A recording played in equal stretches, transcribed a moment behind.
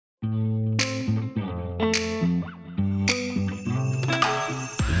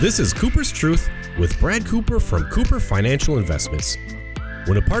This is Cooper's Truth with Brad Cooper from Cooper Financial Investments.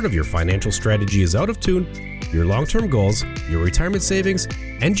 When a part of your financial strategy is out of tune, your long-term goals, your retirement savings,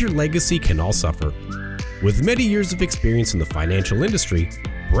 and your legacy can all suffer. With many years of experience in the financial industry,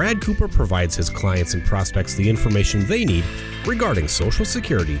 Brad Cooper provides his clients and prospects the information they need regarding Social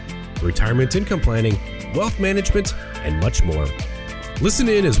Security, retirement income planning, wealth management, and much more. Listen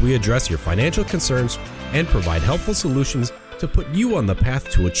in as we address your financial concerns and provide helpful solutions to put you on the path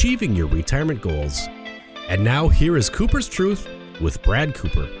to achieving your retirement goals. And now here is Cooper's Truth with Brad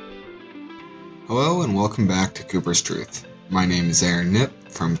Cooper. Hello and welcome back to Cooper's Truth. My name is Aaron Knipp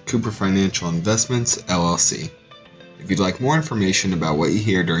from Cooper Financial Investments, LLC. If you'd like more information about what you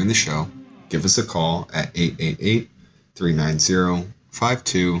hear during the show, give us a call at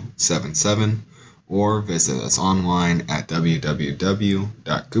 888-390-5277 or visit us online at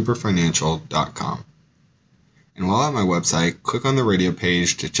www.cooperfinancial.com. And while at my website, click on the radio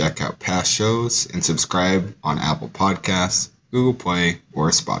page to check out past shows and subscribe on Apple Podcasts, Google Play, or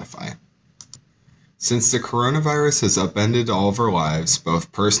Spotify. Since the coronavirus has upended all of our lives,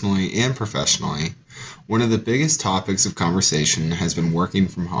 both personally and professionally, one of the biggest topics of conversation has been working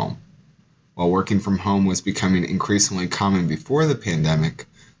from home. While working from home was becoming increasingly common before the pandemic,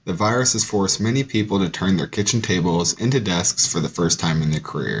 the virus has forced many people to turn their kitchen tables into desks for the first time in their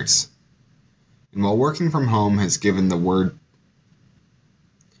careers. And while working from home has given the world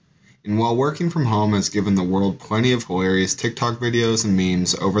plenty of hilarious TikTok videos and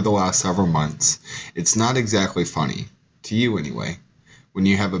memes over the last several months, it's not exactly funny, to you anyway, when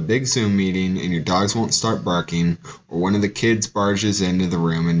you have a big Zoom meeting and your dogs won't start barking, or one of the kids barges into the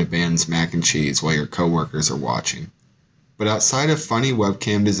room and demands mac and cheese while your coworkers are watching. But outside of funny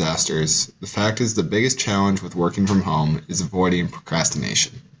webcam disasters, the fact is the biggest challenge with working from home is avoiding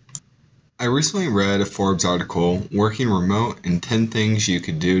procrastination. I recently read a Forbes article, Working Remote and 10 Things You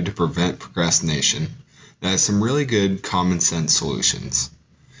Could Do to Prevent Procrastination, that has some really good common sense solutions.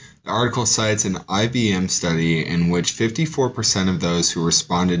 The article cites an IBM study in which 54% of those who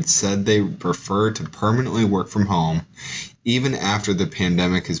responded said they prefer to permanently work from home even after the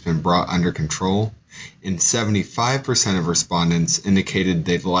pandemic has been brought under control, and 75% of respondents indicated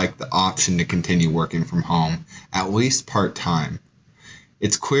they'd like the option to continue working from home, at least part-time.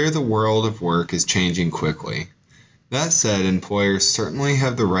 It's clear the world of work is changing quickly. That said, employers certainly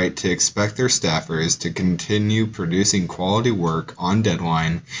have the right to expect their staffers to continue producing quality work on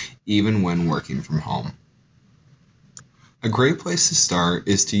deadline even when working from home. A great place to start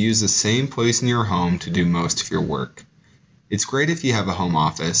is to use the same place in your home to do most of your work. It's great if you have a home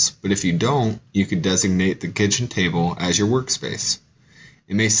office, but if you don't, you could designate the kitchen table as your workspace.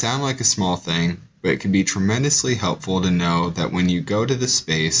 It may sound like a small thing, but it can be tremendously helpful to know that when you go to this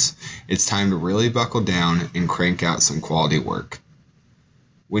space, it's time to really buckle down and crank out some quality work.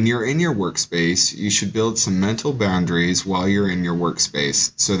 When you're in your workspace, you should build some mental boundaries while you're in your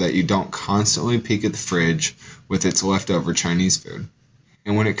workspace so that you don't constantly peek at the fridge with its leftover Chinese food.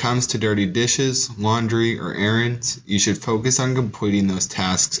 And when it comes to dirty dishes, laundry, or errands, you should focus on completing those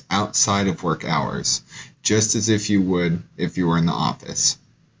tasks outside of work hours, just as if you would if you were in the office.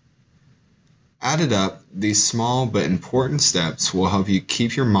 Added up, these small but important steps will help you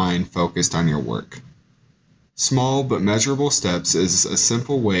keep your mind focused on your work. Small but measurable steps is a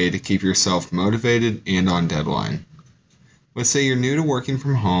simple way to keep yourself motivated and on deadline. Let's say you're new to working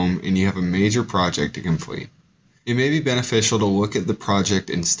from home and you have a major project to complete. It may be beneficial to look at the project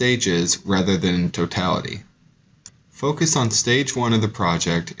in stages rather than in totality. Focus on stage 1 of the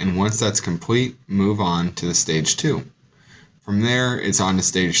project, and once that's complete, move on to the stage 2. From there, it's on to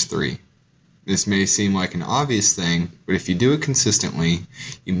stage 3. This may seem like an obvious thing, but if you do it consistently,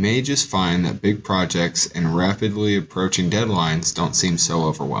 you may just find that big projects and rapidly approaching deadlines don't seem so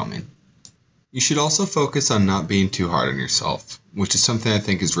overwhelming. You should also focus on not being too hard on yourself, which is something I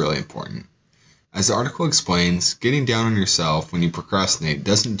think is really important. As the article explains, getting down on yourself when you procrastinate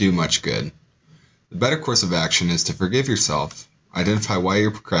doesn't do much good. The better course of action is to forgive yourself, identify why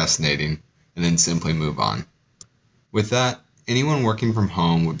you're procrastinating, and then simply move on. With that, anyone working from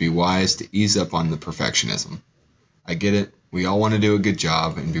home would be wise to ease up on the perfectionism. I get it, we all want to do a good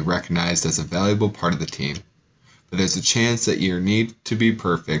job and be recognized as a valuable part of the team. But there's a chance that your need to be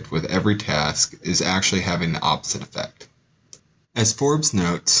perfect with every task is actually having the opposite effect. As Forbes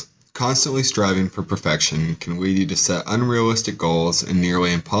notes, constantly striving for perfection can lead you to set unrealistic goals and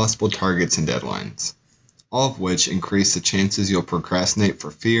nearly impossible targets and deadlines, all of which increase the chances you'll procrastinate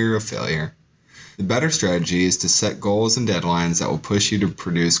for fear of failure. The better strategy is to set goals and deadlines that will push you to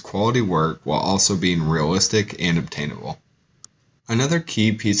produce quality work while also being realistic and obtainable. Another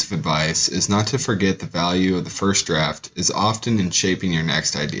key piece of advice is not to forget the value of the first draft is often in shaping your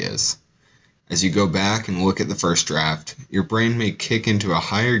next ideas. As you go back and look at the first draft, your brain may kick into a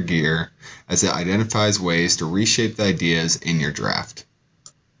higher gear as it identifies ways to reshape the ideas in your draft.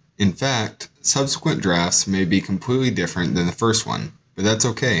 In fact, subsequent drafts may be completely different than the first one, but that's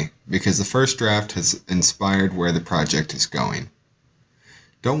okay, because the first draft has inspired where the project is going.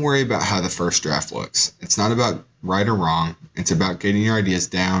 Don't worry about how the first draft looks. It's not about right or wrong, it's about getting your ideas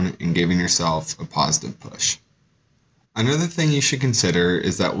down and giving yourself a positive push. Another thing you should consider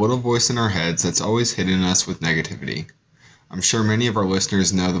is that little voice in our heads that's always hitting us with negativity. I'm sure many of our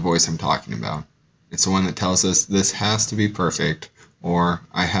listeners know the voice I'm talking about. It's the one that tells us this has to be perfect, or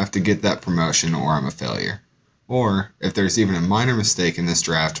I have to get that promotion or I'm a failure. Or, if there's even a minor mistake in this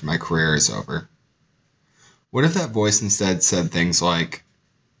draft, my career is over. What if that voice instead said things like,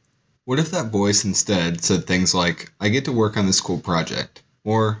 I get to work on this cool project,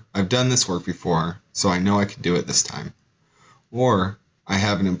 or I've done this work before, so I know I can do it this time. Or, I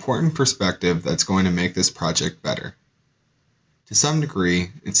have an important perspective that's going to make this project better. To some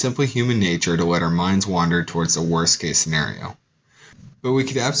degree, it's simply human nature to let our minds wander towards the worst case scenario. But we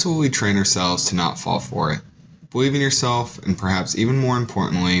could absolutely train ourselves to not fall for it. Believe in yourself, and perhaps even more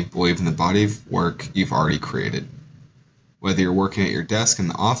importantly, believe in the body of work you've already created. Whether you're working at your desk in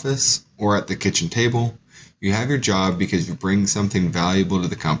the office or at the kitchen table, you have your job because you bring something valuable to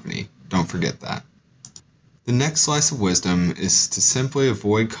the company. Don't forget that. The next slice of wisdom is to simply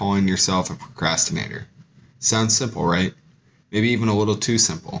avoid calling yourself a procrastinator. Sounds simple, right? Maybe even a little too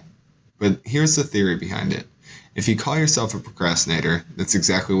simple. But here's the theory behind it. If you call yourself a procrastinator, that's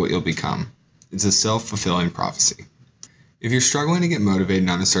exactly what you'll become. It's a self-fulfilling prophecy. If you're struggling to get motivated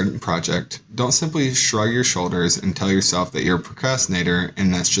on a certain project, don't simply shrug your shoulders and tell yourself that you're a procrastinator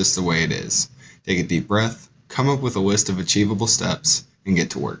and that's just the way it is. Take a deep breath, come up with a list of achievable steps, and get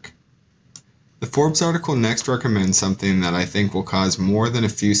to work. The Forbes article next recommends something that I think will cause more than a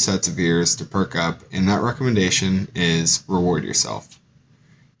few sets of ears to perk up, and that recommendation is reward yourself.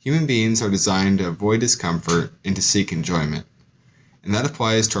 Human beings are designed to avoid discomfort and to seek enjoyment, and that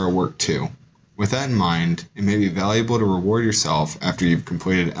applies to our work too. With that in mind, it may be valuable to reward yourself after you've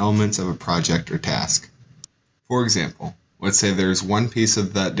completed elements of a project or task. For example, let's say there's one piece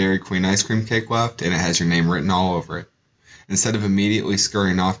of that Dairy Queen ice cream cake left and it has your name written all over it. Instead of immediately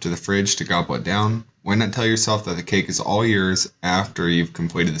scurrying off to the fridge to gobble it down, why not tell yourself that the cake is all yours after you've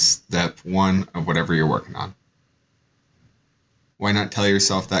completed step 1 of whatever you're working on? Why not tell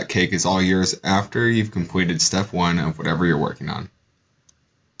yourself that cake is all yours after you've completed step 1 of whatever you're working on?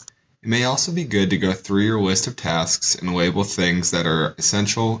 It may also be good to go through your list of tasks and label things that are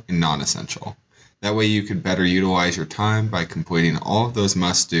essential and non-essential. That way you could better utilize your time by completing all of those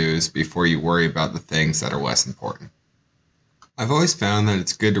must-dos before you worry about the things that are less important. I've always found that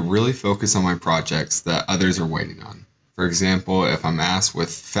it's good to really focus on my projects that others are waiting on. For example, if I'm asked with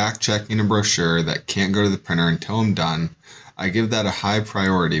fact-checking a brochure that can't go to the printer until I'm done, I give that a high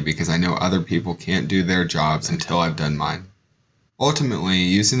priority because I know other people can't do their jobs until I've done mine. Ultimately,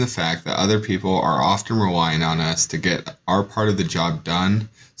 using the fact that other people are often relying on us to get our part of the job done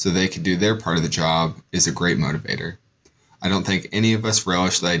so they can do their part of the job is a great motivator. I don't think any of us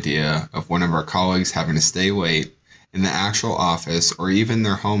relish the idea of one of our colleagues having to stay late in the actual office or even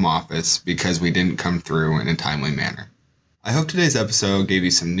their home office because we didn't come through in a timely manner. I hope today's episode gave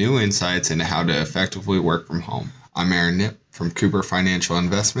you some new insights into how to effectively work from home. I'm Aaron Knipp from Cooper Financial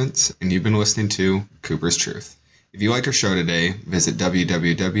Investments, and you've been listening to Cooper's Truth. If you liked our show today, visit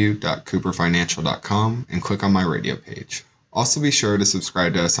www.cooperfinancial.com and click on my radio page. Also be sure to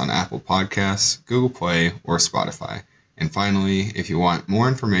subscribe to us on Apple Podcasts, Google Play, or Spotify. And finally, if you want more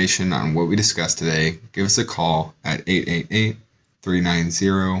information on what we discussed today, give us a call at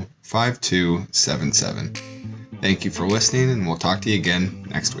 888-390-5277. Thank you for listening, and we'll talk to you again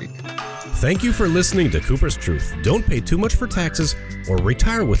next week. Thank you for listening to Cooper's Truth. Don't pay too much for taxes or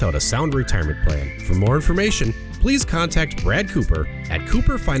retire without a sound retirement plan. For more information, please contact Brad Cooper at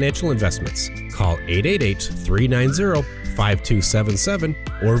Cooper Financial Investments. Call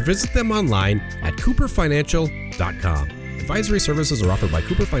 888-390-5277 or visit them online at cooperfinancial.com. Advisory services are offered by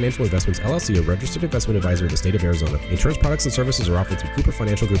Cooper Financial Investments, LLC, a registered investment advisor in the state of Arizona. Insurance products and services are offered through Cooper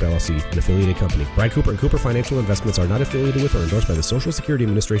Financial Group, LLC, an affiliated company. Brad Cooper and Cooper Financial Investments are not affiliated with or endorsed by the Social Security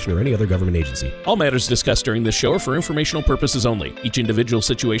Administration or any other government agency. All matters discussed during this show are for informational purposes only. Each individual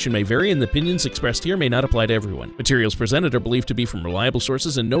situation may vary, and the opinions expressed here may not apply to everyone. Materials presented are believed to be from reliable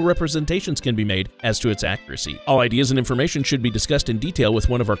sources, and no representations can be made as to its accuracy. All ideas and information should be discussed in detail with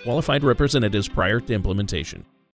one of our qualified representatives prior to implementation.